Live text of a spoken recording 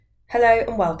Hello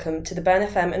and welcome to the Burn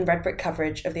FM and Red Brick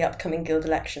coverage of the upcoming Guild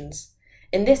elections.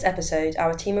 In this episode,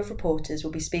 our team of reporters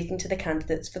will be speaking to the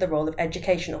candidates for the role of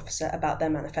Education Officer about their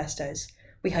manifestos.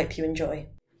 We hope you enjoy.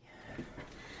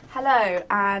 Hello,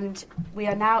 and we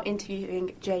are now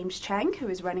interviewing James Cheng, who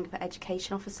is running for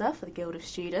Education Officer for the Guild of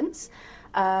Students.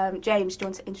 James, do you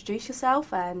want to introduce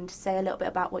yourself and say a little bit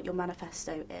about what your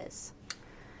manifesto is?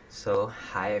 So,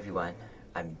 hi everyone,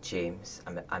 I'm James.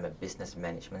 I'm a business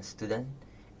management student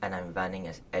and I'm running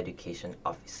as Education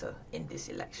Officer in this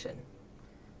election.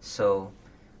 So,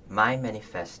 my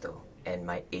manifesto and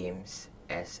my aims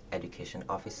as Education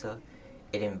Officer,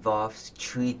 it involves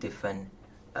three different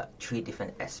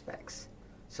aspects.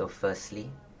 So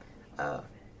firstly,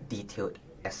 detailed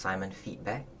assignment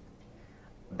feedback,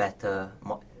 better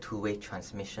two-way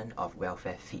transmission of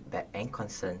welfare feedback and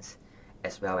concerns,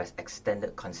 as well as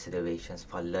extended considerations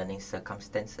for learning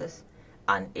circumstances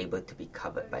unable to be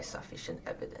covered by sufficient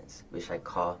evidence, which I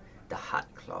call the hard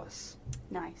clause.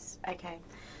 Nice, okay.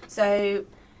 So,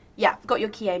 yeah, got your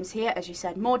key aims here, as you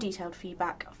said, more detailed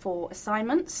feedback for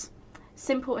assignments,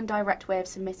 simple and direct way of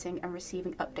submitting and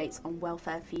receiving updates on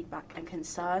welfare feedback and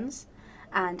concerns,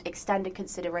 and extended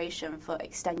consideration for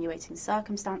extenuating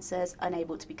circumstances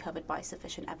unable to be covered by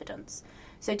sufficient evidence.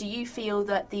 So do you feel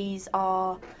that these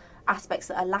are aspects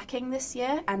that are lacking this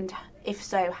year? And if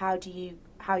so, how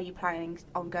are you planning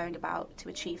on going about to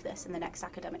achieve this in the next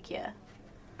academic year?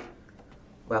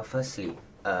 Well, firstly,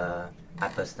 I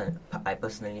personally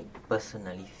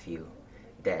feel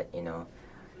that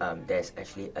there's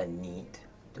actually a need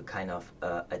to kind of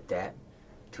adapt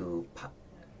to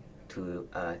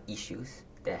issues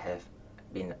that have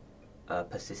been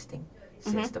persisting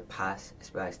since the past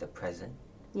as well as the present.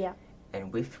 Yeah.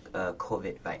 And with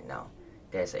COVID right now,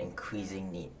 there's an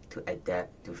increasing need to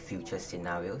adapt to future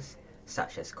scenarios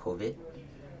such as COVID.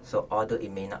 So although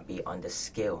it may not be on the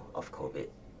scale of COVID,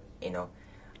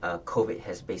 COVID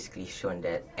has basically shown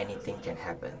that anything can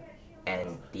happen,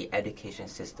 and the education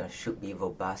system should be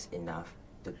robust enough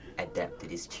to adapt to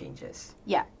these changes.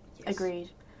 Yeah, yes.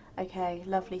 Agreed. Okay,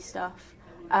 lovely stuff.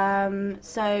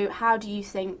 So how do you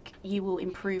think you will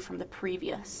improve from the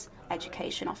previous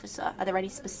Education Officer? Are there any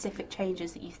specific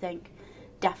changes that you think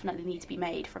definitely need to be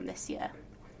made from this year?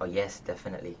 Oh yes,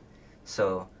 definitely.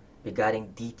 So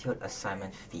regarding detailed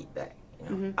assignment feedback,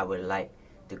 I would like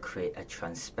to create a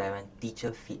transparent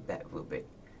teacher feedback rubric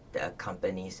that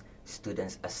accompanies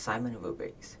students' assignment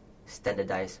rubrics,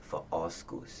 standardized for all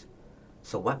schools.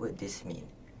 So what would this mean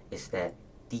is that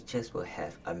teachers will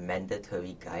have a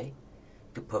mandatory guide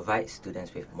to provide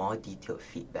students with more detailed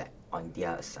feedback on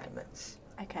their assignments.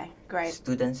 Okay, great.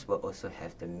 Students will also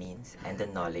have the means and the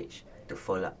knowledge to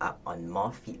follow up on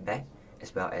more feedback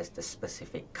as well as the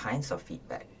specific kinds of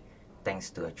feedback, thanks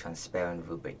to a transparent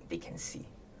rubric they can see.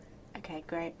 Okay,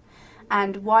 great.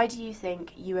 And why do you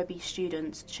think UOB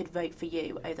students should vote for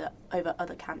you over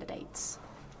other candidates?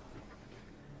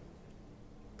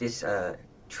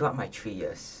 Throughout my 3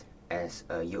 years as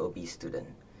a UOB student,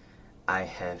 I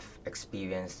have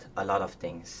experienced a lot of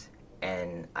things,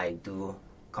 and I do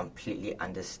completely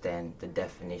understand the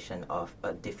definition of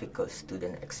a difficult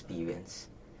student experience.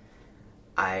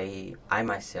 I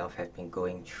myself have been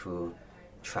going through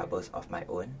troubles of my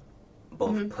own,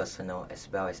 both personal as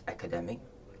well as academic.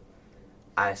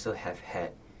 I also have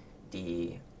had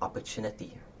the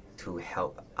opportunity to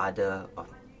help other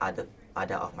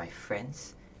of my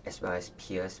friends as well as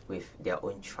peers with their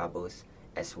own troubles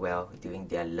as well during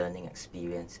their learning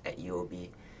experience at UOB.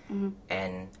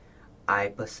 And I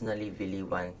personally really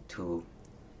want to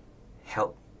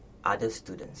help other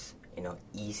students,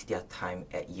 ease their time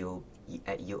at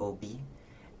UOB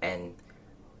and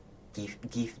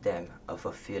give them a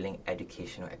fulfilling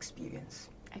educational experience.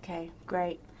 Okay,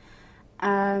 great.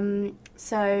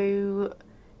 So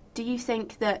do you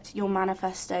think that your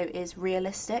manifesto is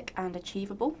realistic and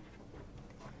achievable?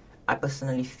 I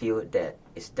personally feel that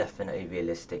it's definitely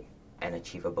realistic and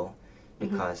achievable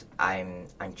because I'm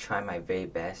trying my very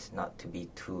best not to be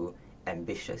too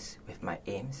ambitious with my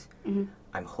aims.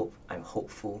 I'm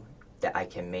hopeful that I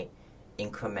can make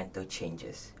incremental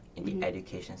changes in the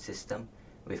education system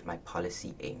with my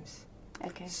policy aims.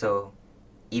 Okay. So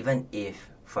even if,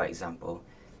 for example,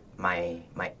 my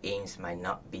aims might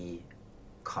not be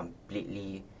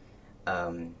completely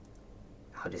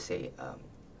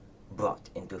brought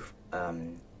into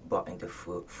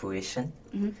fruition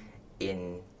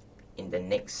in the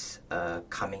next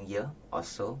coming year or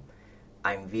so,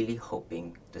 I'm really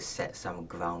hoping to set some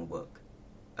groundwork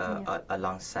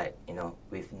alongside,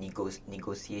 with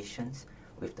negotiations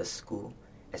with the school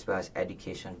as well as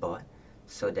education board,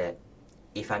 so that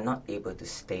if I'm not able to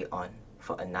stay on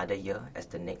for another year as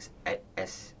the next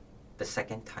as the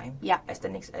second time as the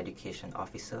next education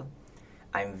officer.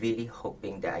 I'm really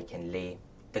hoping that I can lay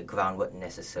the groundwork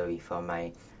necessary for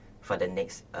the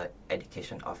next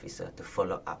education officer to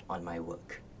follow up on my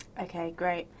work. Okay,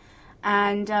 great.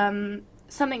 And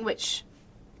something which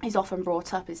is often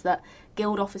brought up is that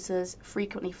guild officers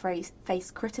frequently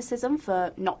face criticism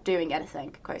for not doing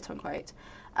anything, quote unquote.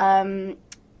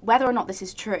 Whether or not this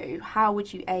is true, how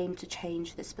would you aim to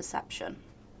change this perception?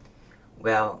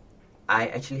 Well, I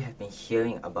actually have been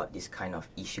hearing about these kind of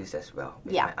issues as well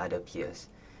with my other peers.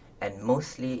 And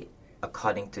mostly,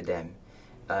 according to them,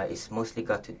 it's mostly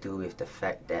got to do with the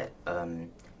fact that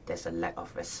there's a lack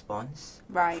of response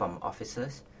from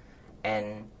officers.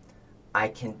 And I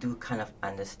can kind of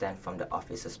understand from the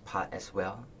officers' part as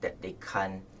well that they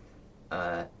can't,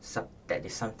 that they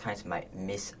sometimes might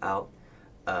miss out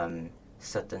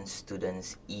certain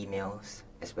students' emails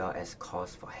as well as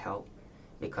calls for help,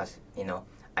 because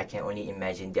I can only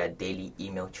imagine their daily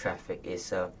email traffic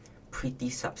is pretty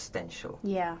substantial.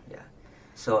 Yeah.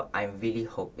 So I'm really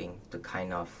hoping to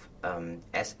kind of,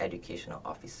 as educational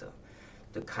officer,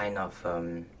 to kind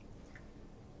of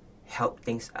help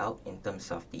things out in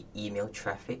terms of the email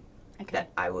traffic that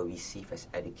I will receive as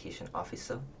education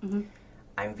officer. Mm-hmm.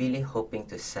 I'm really hoping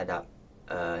to set up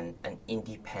an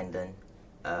independent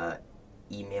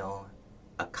email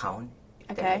account,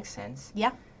 if that makes sense.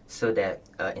 Yeah. So that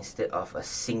instead of a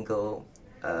single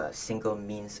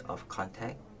means of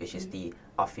contact, which is the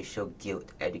official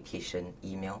guild education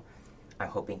email, I'm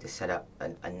hoping to set up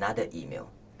another email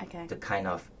to kind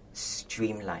of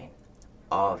streamline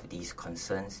all of these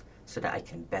concerns so that I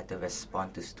can better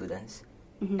respond to students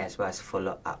as well as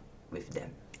follow up with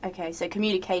them. Okay, so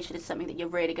communication is something that you're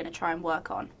really going to try and work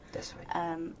on. That's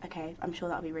right. Okay, I'm sure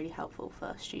that'll be really helpful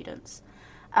for students.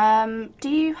 Do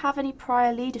you have any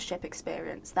prior leadership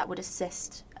experience that would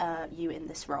assist you in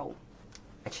this role?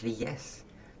 Actually, yes.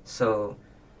 So,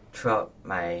 throughout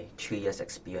my 3 years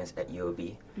experience at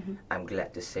UOB, I'm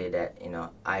glad to say that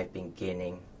I've been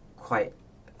gaining quite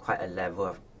a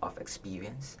level of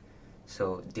experience.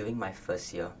 So during my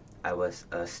first year, I was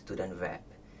a student rep,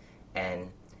 and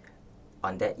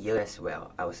on that year as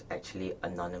well, I was actually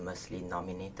anonymously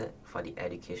nominated for the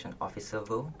education officer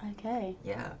role. Okay.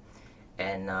 Yeah,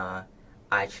 and I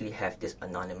actually have this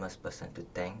anonymous person to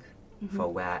thank for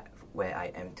where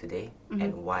I am today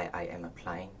and why I am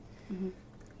applying.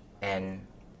 And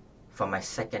for my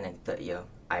second and third year,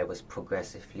 I was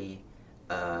progressively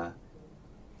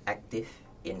active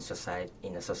in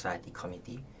a society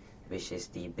committee, which is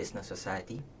the business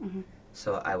society.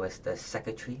 So I was the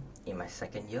secretary in my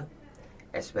second year,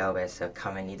 as well as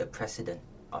currently the president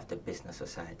of the business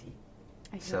society.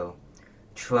 Okay. So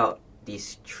throughout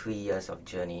these 3 years of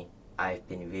journey, I've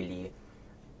been really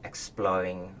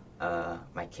exploring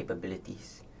my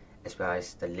capabilities as well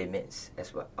as the limits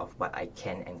of what I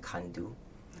can and can't do.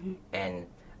 And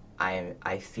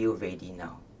I feel ready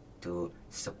now to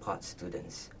support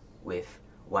students with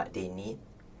what they need,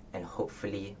 and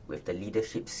hopefully with the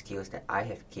leadership skills that I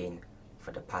have gained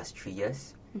for the past 3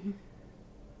 years,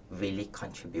 really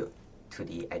contribute to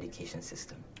the education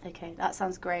system. Okay, that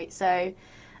sounds great. So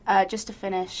just to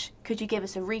finish, could you give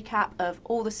us a recap of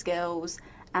all the skills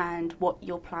and what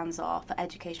your plans are for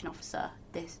education officer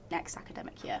this next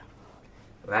academic year?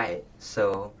 Right,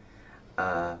 so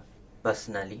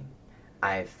personally,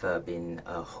 I've been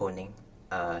honing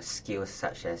skills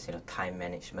such as time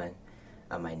management,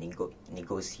 my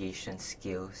negotiation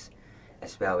skills,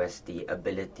 as well as the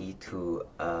ability to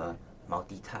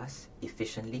multitask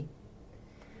efficiently.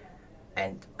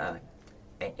 And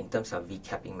in terms of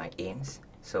recapping my aims,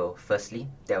 so firstly,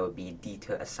 there will be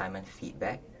detailed assignment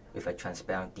feedback with a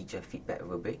transparent teacher feedback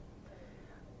rubric.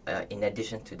 In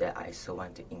addition to that, I also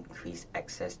want to increase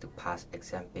access to past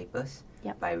exam papers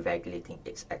by regulating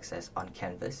its access on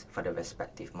Canvas for the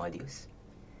respective modules.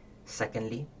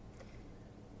 Secondly,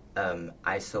 I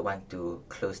also want to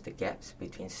close the gaps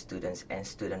between students and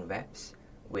student reps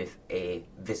with a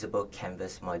visible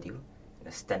Canvas module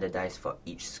standardized for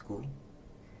each school.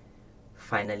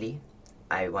 Finally,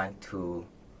 I want to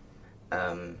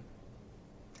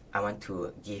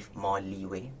give more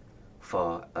leeway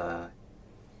for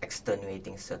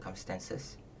extenuating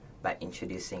circumstances by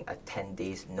introducing a 10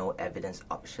 days no evidence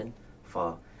option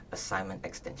for assignment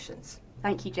extensions.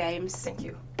 Thank you, James. Thank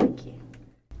you. Thank you.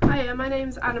 Hi, my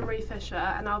name's Anna Marie Fisher,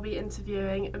 and I'll be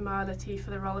interviewing Umar Latif for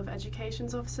the role of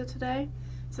Educations Officer today.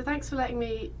 So thanks for letting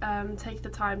me take the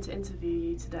time to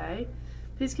interview you today.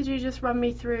 Please could you just run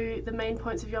me through the main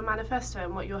points of your manifesto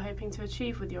and what you're hoping to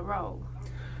achieve with your role?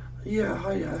 Yeah,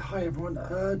 hi everyone.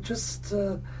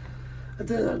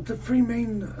 The three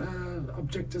main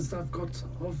objectives that I've got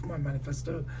of my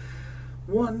manifesto.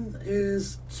 One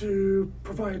is to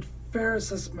provide fair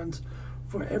assessment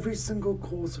for every single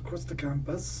course across the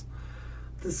campus.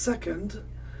 The second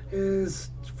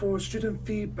is for student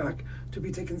feedback to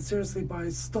be taken seriously by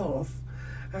staff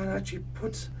and actually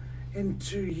put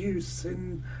into use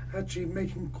in actually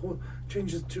making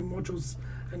changes to modules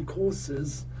and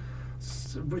courses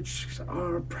which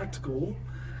are practical.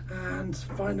 And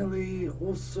finally,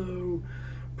 also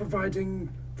providing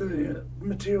the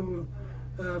material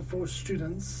for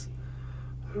students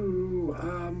who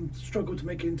struggle to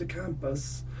make it into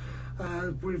campus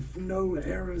with no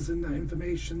errors in that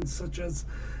information, such as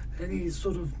any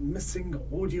sort of missing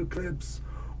audio clips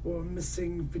or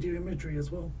missing video imagery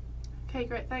as well. Okay,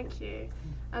 great, thank you.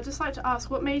 I'd just like to ask,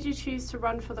 what made you choose to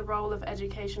run for the role of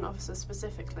education officer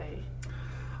specifically?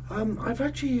 I've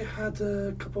actually had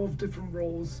a couple of different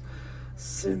roles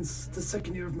since the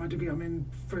second year of my degree. I'm in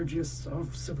third year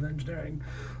of civil engineering.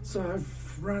 So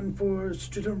I've ran for a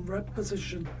student rep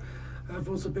position. I've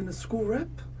also been a school rep,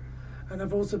 and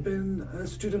I've also been a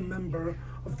student member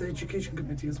of the education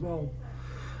committee as well.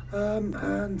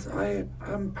 And I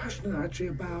am passionate actually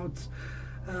about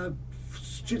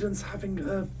students having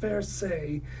a fair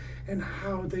say in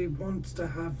how they want to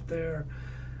have their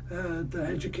the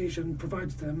education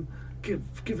provided them,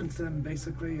 given to them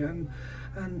basically, and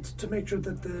to make sure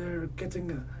that they're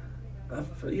getting a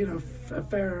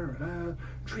fair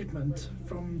treatment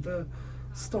from the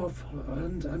staff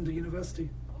and the university.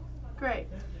 Great.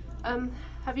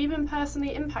 Have you been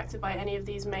personally impacted by any of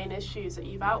these main issues that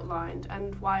you've outlined,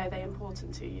 and why are they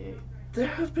important to you? There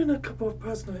have been a couple of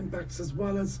personal impacts, as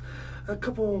well as a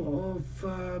couple of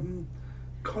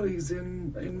colleagues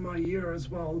in my year as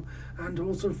well, and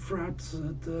also throughout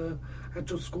the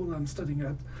actual school I'm studying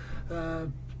at,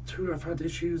 who have had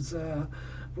issues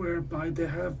whereby they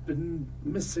have been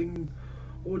missing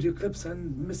audio clips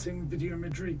and missing video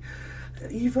imagery.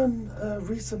 Even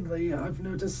recently, I've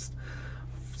noticed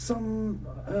some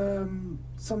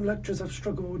lecturers have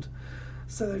struggled.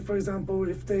 So, for example,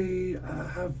 if they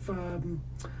are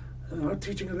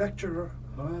teaching a lecture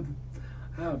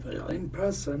in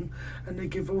person, and they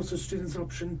give also students the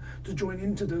option to join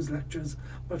into those lectures,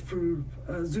 but through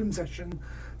a Zoom session,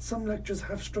 some lecturers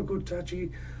have struggled to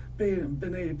actually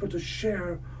been able to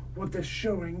share what they're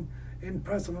showing in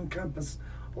person on campus,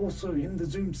 also in the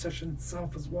Zoom session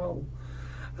itself as well.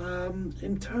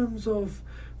 In terms of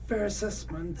fair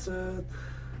assessment,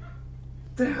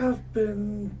 there have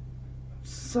been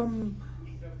some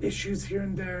issues here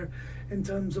and there in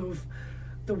terms of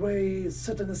the way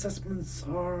certain assessments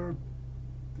are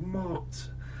marked,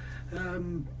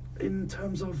 in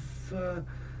terms of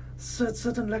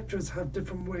certain lecturers have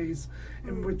different ways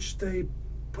in which they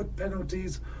put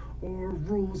penalties or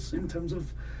rules in terms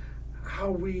of how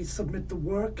we submit the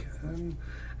work, and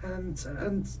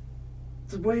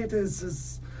the way it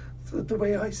is the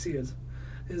way I see it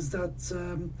is that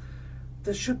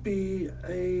there should be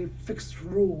a fixed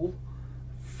rule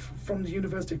from the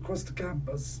university across the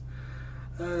campus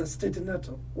stating that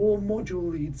all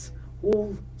module leads,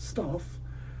 all staff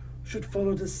should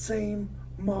follow the same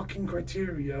marking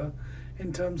criteria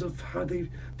in terms of how they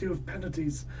deal with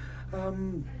penalties.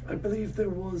 I believe there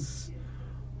was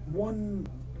one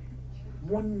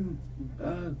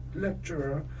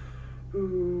lecturer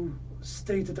who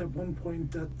stated at one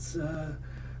point that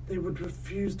they would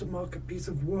refuse to mark a piece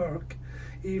of work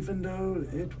even though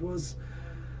it was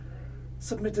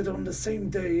submitted on the same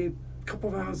day, a couple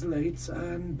of hours late,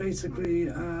 and basically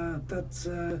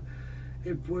that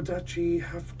it would actually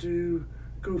have to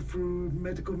go through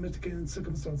medical mitigating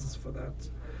circumstances for that.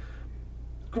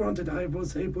 Granted, I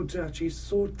was able to actually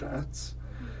sort that,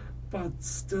 but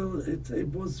still it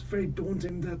was very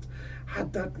daunting that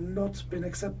had that not been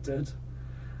accepted,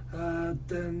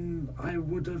 then I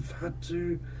would have had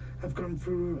to have gone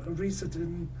through a reset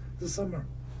in the summer.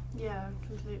 Yeah,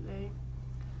 completely.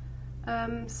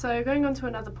 So going on to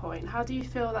another point, how do you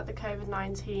feel that the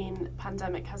COVID-19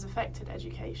 pandemic has affected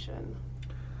education?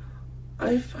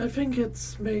 I think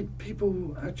it's made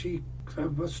people actually,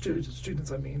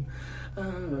 students I mean,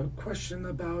 question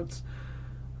about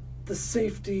the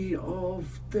safety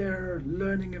of their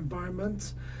learning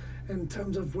environment in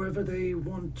terms of whether they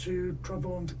want to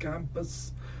travel onto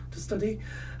campus to study,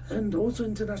 and also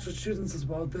international students as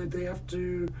well. They have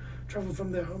to travel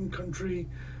from their home country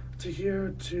to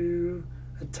here to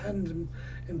attend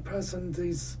in person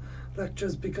these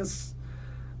lectures, because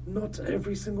not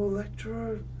every single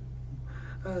lecturer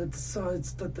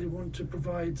decides that they want to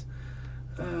provide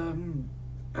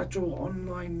actual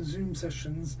online Zoom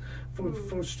sessions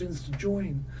for students to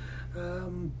join.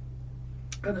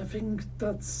 And I think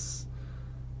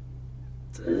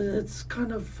it's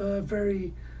kind of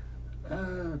very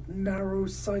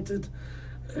narrow-sighted.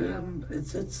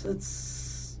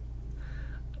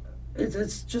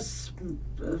 It's just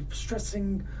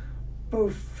stressing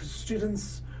both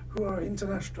students who are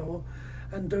international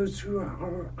and those who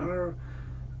are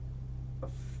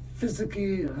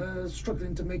physically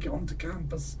struggling to make it onto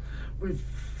campus with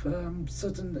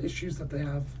certain issues that they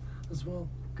have as well.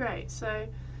 Great. So,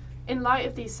 in light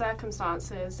of these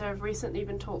circumstances, there have recently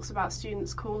been talks about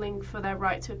students calling for their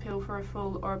right to appeal for a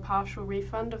full or a partial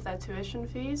refund of their tuition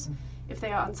fees if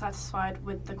they are unsatisfied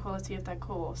with the quality of their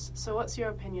course. So what's your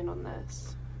opinion on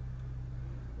this?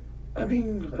 I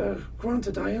mean,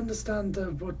 granted, I understand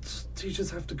what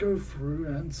teachers have to go through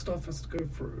and staff has to go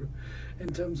through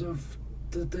in terms of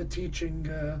the teaching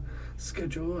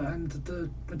schedule and the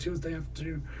materials they have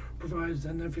to provide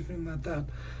and everything like that.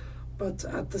 But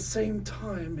at the same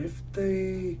time, if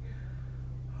they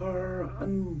are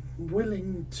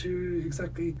unwilling to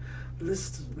exactly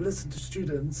listen to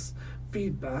students'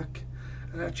 feedback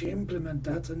and actually implement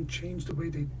that and change the way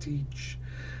they teach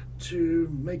to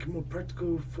make it more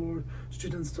practical for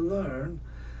students to learn,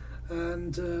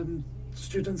 and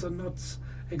students are not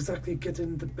exactly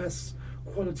getting the best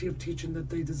quality of teaching that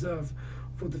they deserve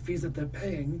for the fees that they're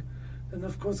paying, then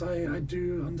of course I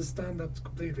do understand that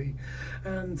completely.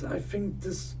 And I think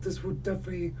this would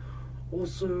definitely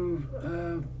also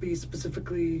be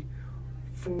specifically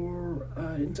for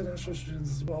international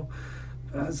students as well.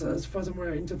 As far as I'm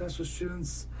aware, international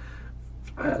students,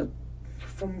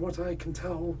 from what I can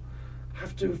tell,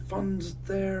 have to fund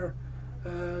their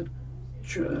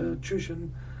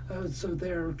tuition, so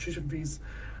their tuition fees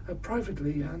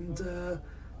privately, and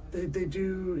they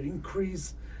do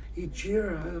increase each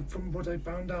year from what I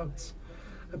found out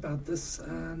about this.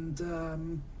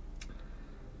 And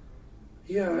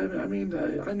yeah, I mean,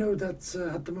 I know that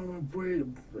at the moment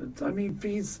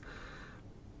fees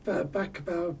back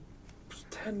about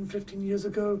 10-15 years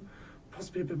ago,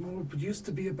 possibly a bit more, but used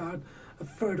to be about a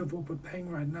third of what we're paying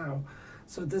right now.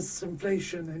 So this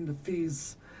inflation in the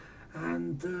fees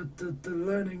and the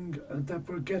learning that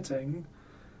we're getting,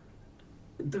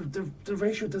 the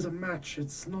ratio doesn't match.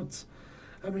 It's not.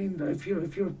 I mean, if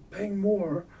you're paying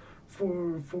more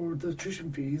for the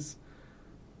tuition fees,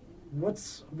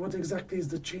 what exactly is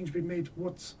the change being made?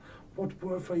 What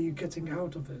worth are you getting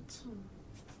out of it?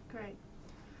 Great.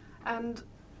 And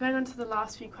going on to the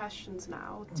last few questions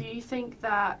now, do you think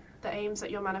that the aims that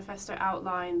your manifesto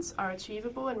outlines are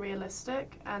achievable and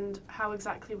realistic, and how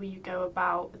exactly will you go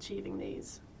about achieving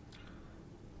these?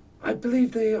 I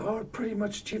believe they are pretty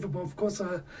much achievable. Of course,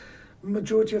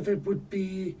 majority of it would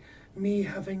be me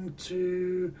if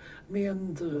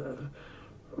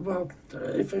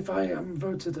I am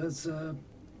voted as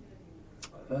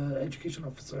education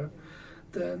officer,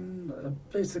 then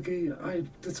basically I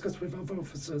discuss with other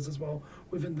officers as well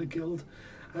within the guild,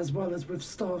 as well as with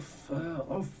staff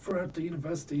throughout the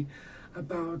university,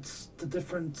 about the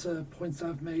different points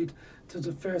I've made in terms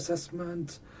of fair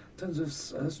assessment, in terms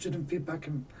of student feedback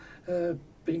and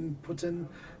being put in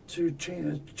to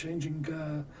changing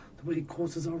the way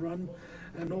courses are run,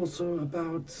 and also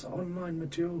about online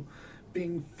material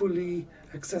being fully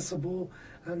accessible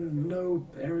and no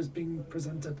errors being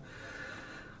presented.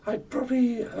 I'd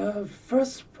probably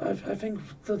first. I think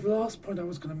the last point I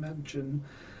was going to mention,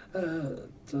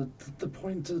 the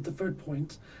third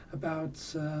point about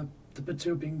the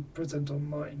material being presented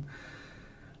online.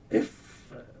 If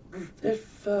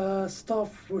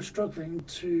staff were struggling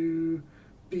to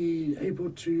be able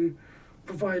to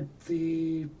provide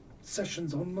the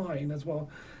sessions online as well,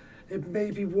 it may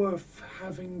be worth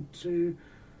having to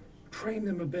train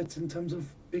them a bit in terms of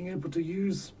being able to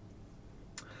use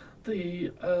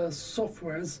the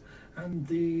softwares and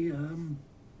the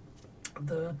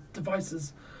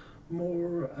devices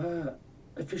more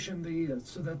efficiently,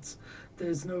 so that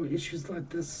there's no issues like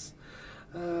this.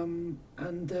 And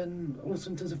then also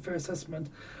in terms of fair assessment,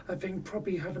 I think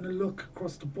probably having a look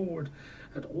across the board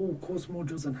at all course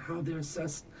modules and how they're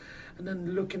assessed, and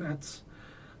then looking at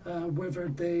whether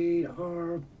they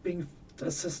are being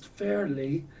assessed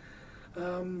fairly.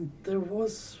 There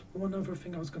was one other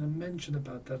thing I was going to mention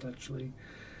about that, actually,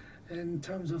 in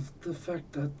terms of the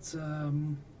fact that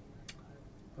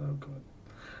oh god,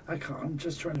 I can't. I'm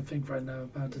just trying to think right now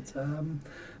about it.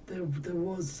 There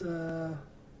was an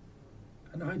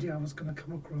idea I was going to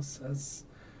come across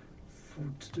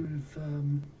to do with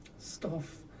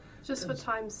staff. Just for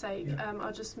time's sake, yeah.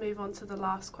 I'll just move on to the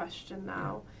last question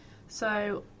now.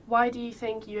 So, why do you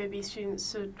think UOB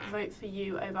students should vote for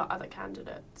you over other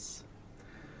candidates?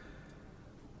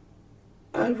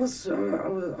 I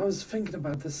was thinking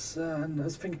about this, and I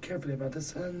was thinking carefully about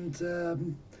this,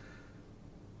 and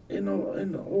in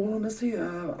all honesty,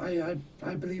 I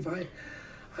believe I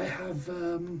have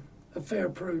a fair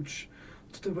approach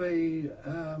to the way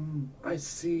I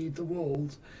see the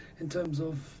world, in terms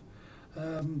of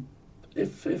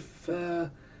if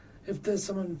there's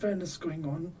some unfairness going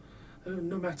on,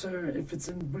 no matter if it's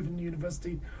within the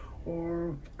university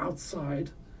or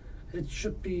outside, it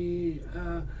should be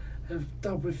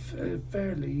dealt with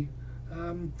fairly.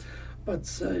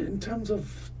 But in terms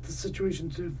of the situation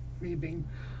to me being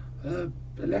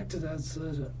elected as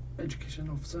an education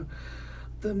officer,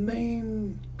 the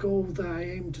main goal that I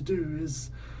aim to do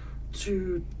is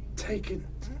to take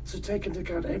into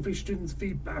account every student's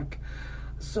feedback.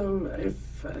 So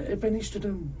if any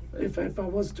student, if I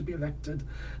was to be elected,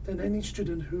 then any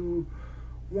student who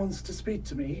wants to speak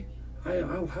to me,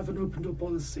 I'll have an open door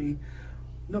policy,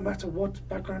 no matter what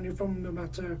background you're from, no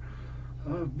matter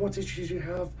what issues you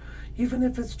have, even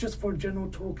if it's just for general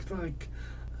talk, like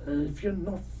if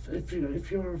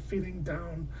you're feeling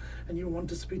down and you want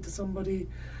to speak to somebody,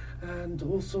 and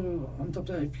also on top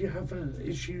of that, if you have an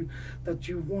issue that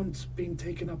you want being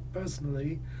taken up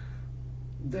personally,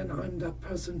 then I'm that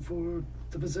person for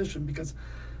the position, because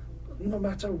no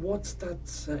matter what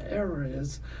that error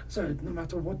is, no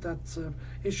matter what that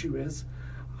issue is,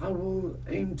 I will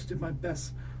aim to do my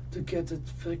best to get it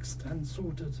fixed and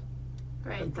sorted.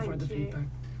 Great, and provide thank the you. feedback.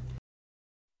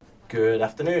 Good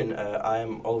afternoon. I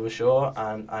am Oliver Shaw,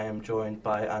 and I am joined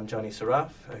by Anjani Saraf,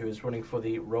 who is running for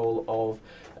the role of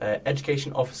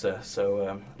Education Officer.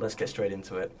 So let's get straight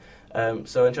into it.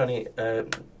 So Anjani,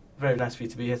 very nice for you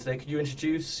to be here today. Could you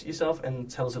introduce yourself and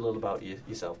tell us a little about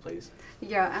yourself, please?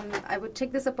 Yeah, and I would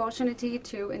take this opportunity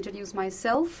to introduce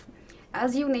myself.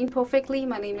 As you named perfectly,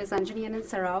 my name is Anjani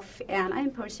Saraf, and I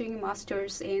am pursuing a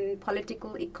master's in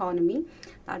political economy,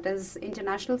 that is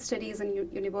international studies in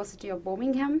University of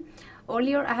Birmingham.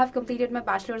 Earlier, I have completed my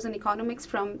bachelor's in economics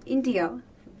from India,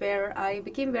 where I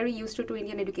became very used to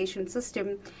Indian education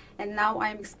system, and now I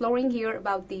am exploring here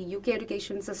about the UK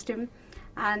education system.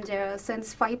 And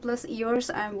since 5+ years,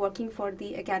 I'm working for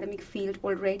the academic field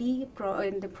already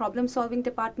in the problem-solving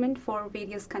department for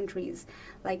various countries,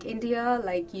 like India,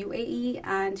 like UAE,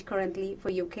 and currently for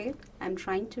UK. I'm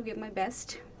trying to give my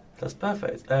best. That's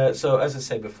perfect. So as I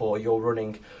said before, you're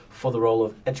running for the role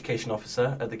of Education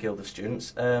Officer at the Guild of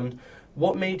Students.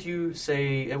 What made you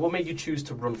choose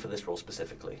to run for this role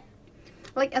specifically?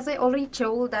 Like, as I already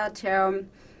told, that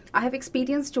I have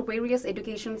experienced various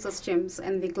education systems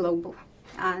in the globe,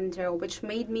 and which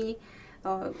made me,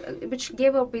 which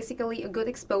gave basically a good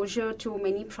exposure to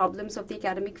many problems of the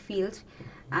academic field.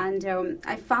 And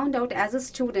I found out as a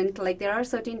student, like, there are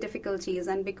certain difficulties,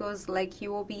 and because like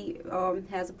UOB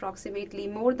has approximately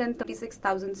more than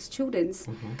 36,000 students,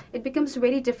 it becomes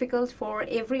very difficult for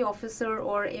every officer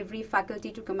or every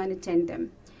faculty to come and attend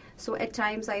them. So at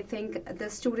times I think the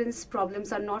students'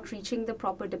 problems are not reaching the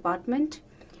proper department.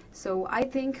 So I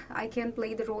think I can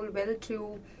play the role well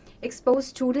to expose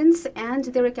students and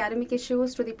their academic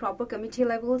issues to the proper committee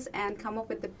levels and come up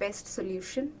with the best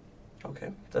solution.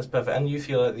 Okay, that's perfect. And you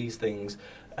feel like these things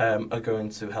are going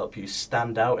to help you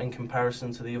stand out in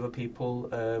comparison to the other people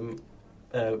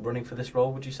running for this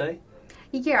role, would you say?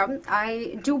 Yeah,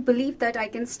 I do believe that I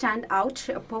can stand out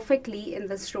perfectly in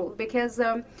this role, because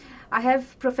I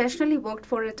have professionally worked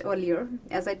for it earlier,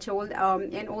 as I told,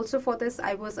 and also for this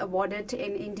I was awarded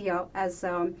in India as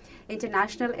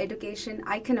International Education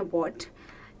Icon Award.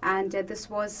 And this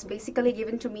was basically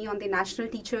given to me on the National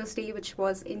Teachers' Day, which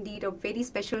was indeed a very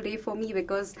special day for me,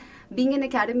 because being an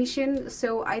academician,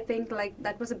 so I think like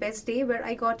that was the best day where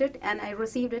I got it, and I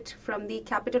received it from the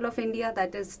capital of India,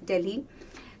 that is Delhi.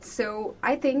 So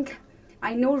I think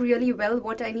I know really well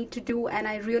what I need to do, and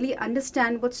I really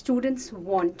understand what students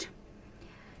want.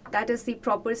 That is the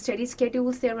proper study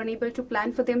schedules they are unable to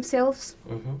plan for themselves,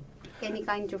 any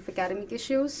kind of academic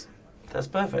issues. That's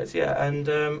perfect, yeah. And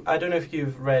I don't know if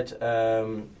you've read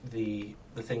the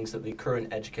things that the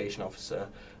current education officer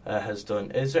has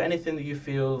done. Is there anything that you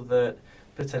feel that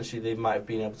potentially they might have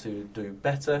been able to do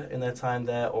better in their time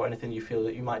there, or anything you feel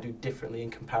that you might do differently in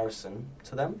comparison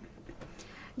to them?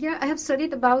 Yeah, I have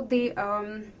studied about the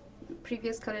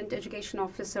previous current education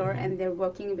officer and their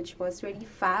working, which was very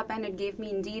fab, and it gave me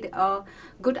indeed a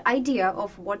good idea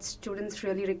of what students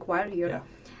really require here. Yeah.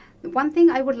 One thing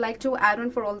I would like to add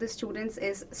on for all the students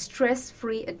is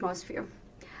stress-free atmosphere.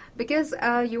 Because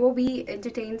UOB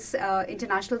entertains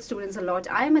international students a lot.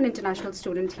 I am an international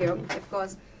student here, of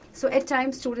course. So at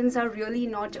times students are really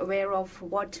not aware of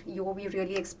what UOB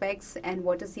really expects and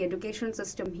what is the education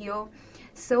system here.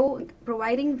 So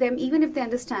providing them, even if they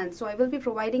understand, so I will be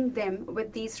providing them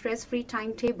with these stress-free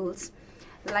timetables,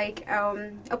 like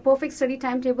a perfect study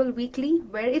timetable weekly,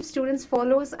 where if students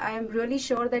follows, I am really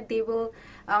sure that they will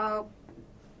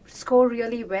score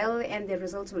really well and their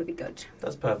results will be good.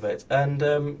 That's perfect. And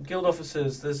guild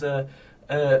officers, there's a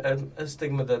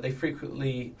stigma that they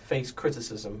frequently face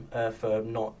criticism for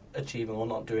not achieving or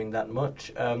not doing that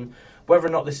much. Whether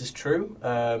or not this is true,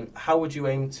 how would you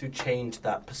aim to change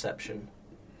that perception?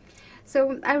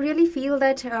 So I really feel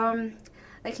that,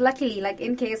 like luckily, like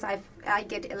in case I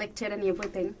get elected and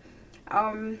everything,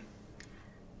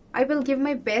 I will give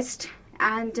my best,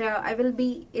 and I will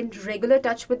be in regular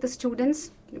touch with the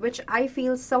students, which I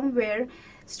feel somewhere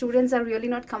students are really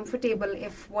not comfortable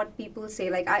if what people say.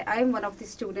 Like I am one of the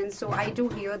students, so I do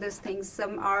hear these things.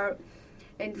 Some are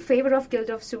in favor of Guild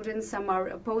of Students, some are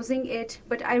opposing it,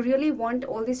 but I really want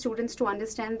all the students to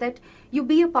understand that you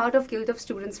be a part of Guild of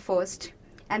Students first,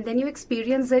 and then you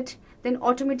experience it, then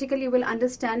automatically you will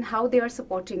understand how they are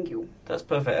supporting you. That's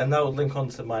perfect, and that will link on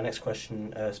to my next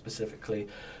question specifically.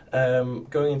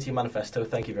 Going into your manifesto,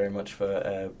 thank you very much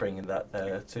for bringing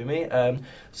that to me.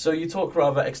 So you talk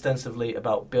rather extensively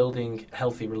about building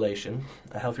healthy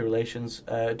relations.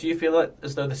 Do you feel like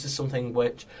as though this is something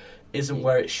which isn't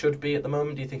where it should be at the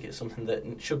moment? Do you think it's something that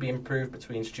should be improved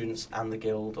between students and the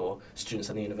guild, or students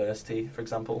and the university, for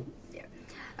example?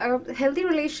 Healthy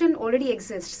relation already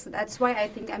exists. That's why I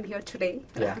think I'm here today,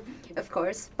 Yeah. of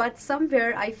course. But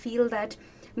somewhere I feel that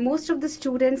most of the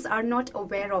students are not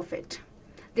aware of it.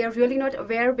 They are really not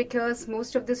aware because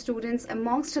most of the students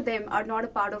amongst them are not a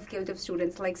part of Guild of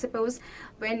Students. Like suppose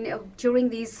when during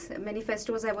these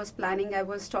manifestos I was planning, I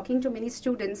was talking to many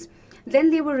students,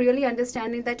 then they were really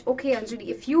understanding that, okay, Anjali,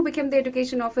 if you become the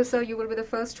education officer, you will be the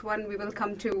first one we will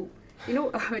come to,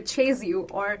 chase you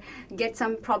or get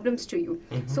some problems to you.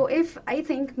 Mm-hmm. So if I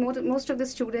think most of the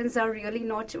students are really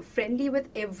not friendly with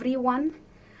everyone,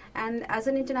 and as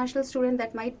an international student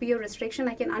that might be a restriction,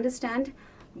 I can understand,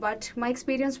 but my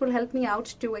experience will help me out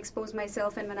to expose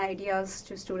myself and my ideas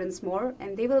to students more,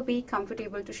 and they will be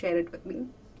comfortable to share it with me.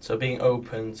 So being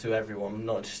open to everyone,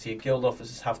 not just your guild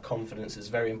officers, have confidence is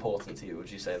very important to you.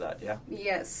 Would you say that? Yeah.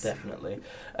 Yes. Definitely.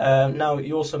 Now,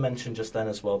 you also mentioned just then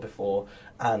as well before,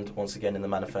 and once again in the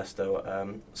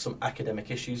manifesto, some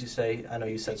academic issues. You say. I know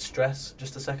you said stress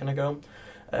just a second ago,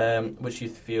 which you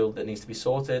feel that needs to be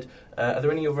sorted. Are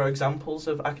there any other examples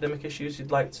of academic issues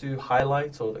you'd like to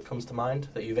highlight, or that comes to mind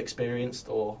that you've experienced,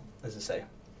 or as I say,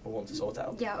 or want to sort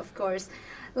out? Yeah, of course.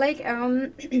 Like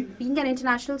being an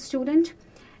international student.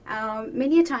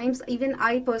 Many a times, even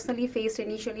I personally faced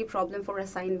initially problem for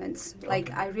assignments. Like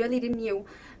I really didn't knew.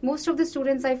 Most of the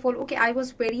students I follow, I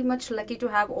was very much lucky to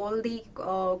have all the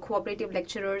cooperative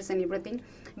lecturers and everything.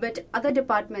 But other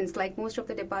departments, like most of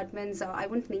the departments, I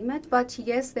wouldn't name it. But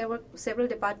yes, there were several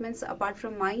departments apart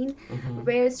from mine,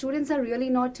 where students are really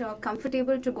not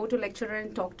comfortable to go to lecturer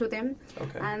and talk to them.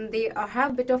 Okay. And they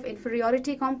have a bit of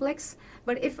inferiority complex.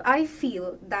 But if I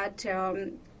feel that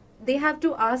they have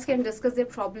to ask and discuss their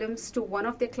problems to one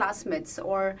of their classmates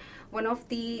or one of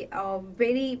the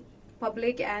very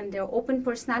public and open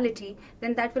personality,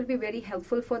 then that will be very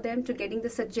helpful for them to getting the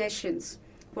suggestions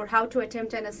for how to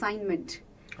attempt an assignment.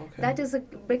 Okay. That is a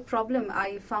big problem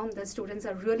I found that students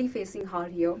are really facing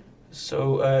hard here.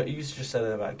 So you just said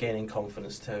about gaining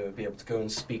confidence to be able to go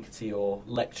and speak to your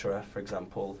lecturer, for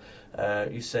example.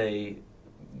 You say,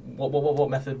 what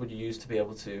method would you use to be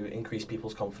able to increase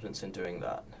people's confidence in doing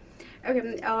that?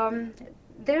 Okay,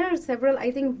 there are several,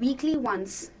 I think, weekly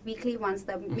ones,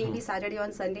 that maybe Saturday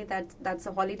or Sunday, that's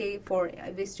a holiday for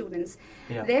every students.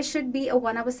 Yeah. There should be a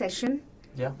 1 hour session,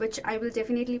 which I will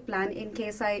definitely plan in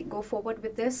case I go forward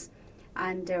with this,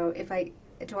 and if I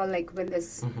at all win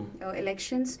this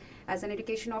elections as an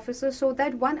education officer. So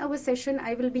that 1 hour session,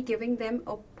 I will be giving them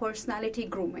a personality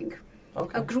grooming.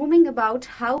 Okay. A grooming about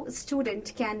how a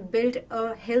student can build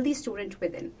a healthy student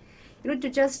within. To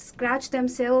just scratch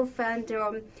themselves and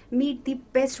meet the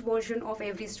best version of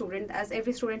every student, as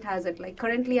every student has it. Like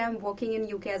currently I'm working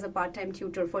in UK as a part-time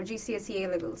tutor for GCSE A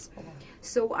levels.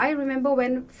 So I remember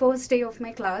when first day of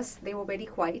my class, they were very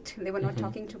quiet. They were not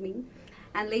talking to me.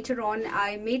 And later on,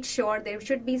 I made sure there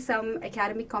should be some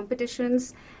academic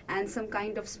competitions and some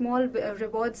kind of small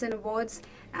rewards and awards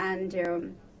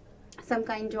and some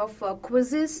kind of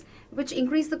quizzes which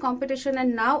increase the competition,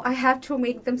 and now I have to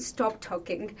make them stop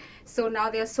talking. So now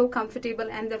they are so comfortable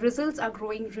and the results are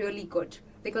growing really good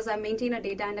because I maintain a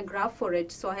data and a graph for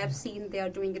it. So I have seen they are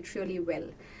doing it really well.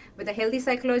 With a healthy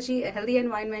psychology, a healthy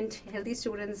environment, healthy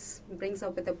students brings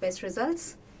up with the best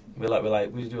results. We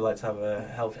do like to have a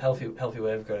healthy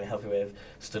way of going, a healthy way of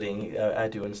studying. I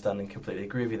do understand and completely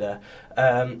agree with you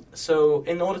there. So,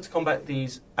 in order to combat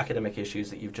these academic issues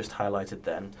that you've just highlighted,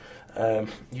 then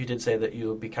you did say that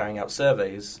you'll be carrying out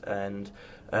surveys, and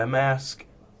may I ask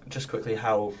just quickly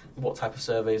what type of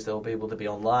surveys they'll be? Will they be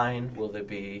online? Will they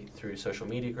be through social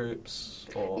media groups?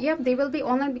 Or? Yeah, they will be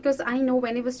online, because I know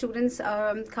whenever students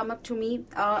come up to me,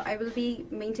 I will be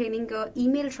maintaining an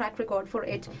email track record for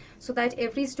it, so that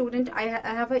every student, I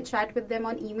have a chat with them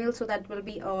on email, so that will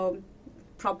be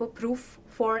proper proof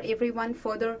for everyone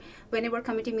further whenever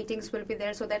committee meetings will be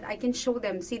there, so that I can show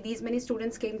them, see, these many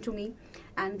students came to me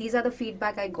and these are the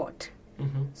feedback I got.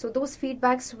 So those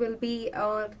feedbacks will be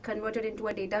converted into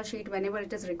a data sheet whenever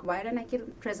it is required, and I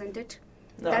can present it.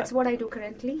 No, That's what I do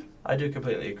currently. I do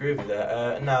completely agree with you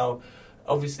there. Now,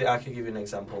 obviously, I could give you an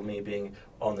example. Me being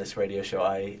on this radio show,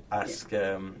 I ask,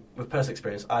 with personal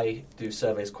experience, I do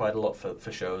surveys quite a lot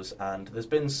for shows, and there's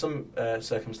been some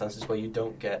circumstances where you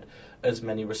don't get as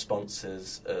many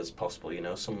responses as possible. You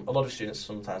know, a lot of students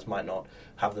sometimes might not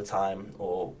have the time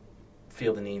or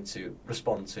feel the need to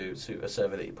respond to a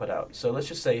survey that you put out. So let's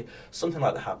just say something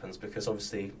like that happens, because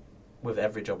obviously with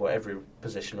every job or every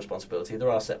position responsibility there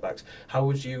are setbacks. How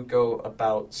would you go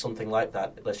about something like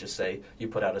that? Let's just say you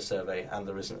put out a survey and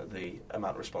there isn't the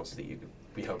amount of responses that you could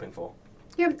be hoping for.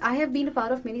 Yeah, I have been a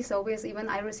part of many surveys. Even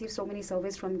I receive so many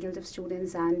surveys from Guild of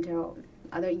Students and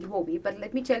other UOB. But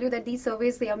let me tell you that these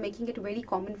surveys, they are making it very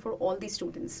common for all the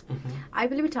students. I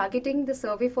will be targeting the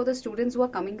survey for the students who are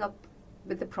coming up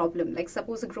with the problem. Like,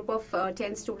 suppose a group of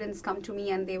 10 students come to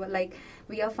me and they were like,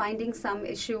 we are finding some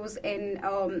issues in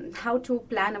how to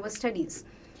plan our studies.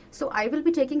 So I will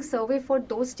be taking survey for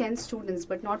those 10 students,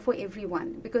 but not for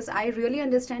everyone, because I really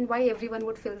understand why everyone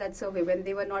would fill that survey when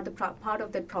they were not the part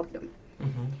of that problem.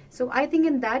 So I think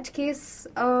in that case,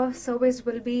 surveys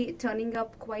will be turning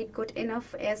up quite good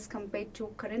enough as compared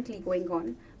to currently going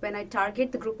on, when I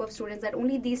target the group of students that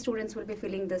only these students will be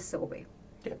filling this survey.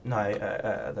 Yeah, no,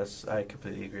 I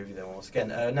completely agree with you there once again.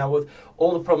 Now, with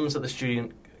all the problems that the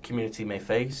student community may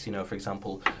face, you know, for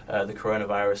example, the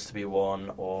coronavirus to be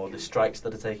one, or the strikes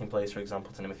that are taking place, for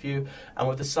example, to name a few, and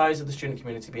with the size of the student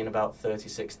community being about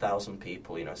 36,000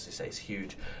 people, you know, as you say, it's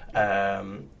huge.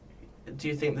 Do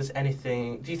you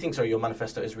think your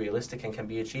manifesto is realistic and can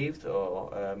be achieved,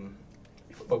 or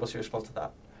what's your response to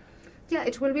that? Yeah,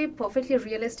 it will be perfectly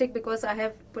realistic, because I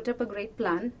have put up a great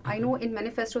plan. I know in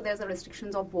manifesto there's a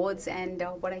restrictions of words and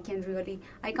what I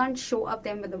can't show up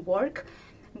them with the work.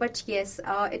 But yes,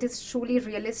 it is truly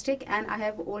realistic, and I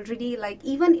have already,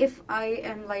 even if I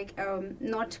am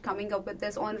not coming up with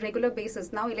this on regular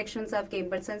basis, now elections have came,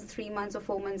 but since 3 months or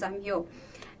 4 months I'm here,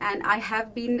 and I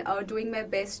have been doing my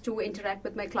best to interact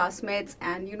with my classmates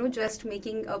and, just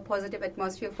making a positive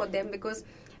atmosphere for them, because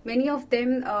many of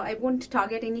them, I won't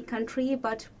target any country,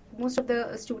 but most of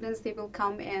the students, they will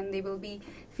come and they will be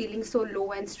feeling so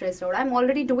low and stressed out. I'm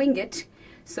already doing it.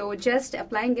 So just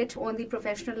applying it on the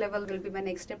professional level will be my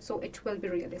next step, so it will be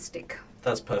realistic.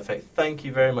 That's perfect. Thank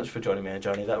you very much for joining me,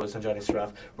 Anjani. That was Anjani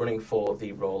Saraf, running for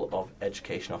the role of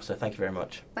Education Officer. Thank you very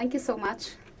much. Thank you so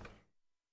much.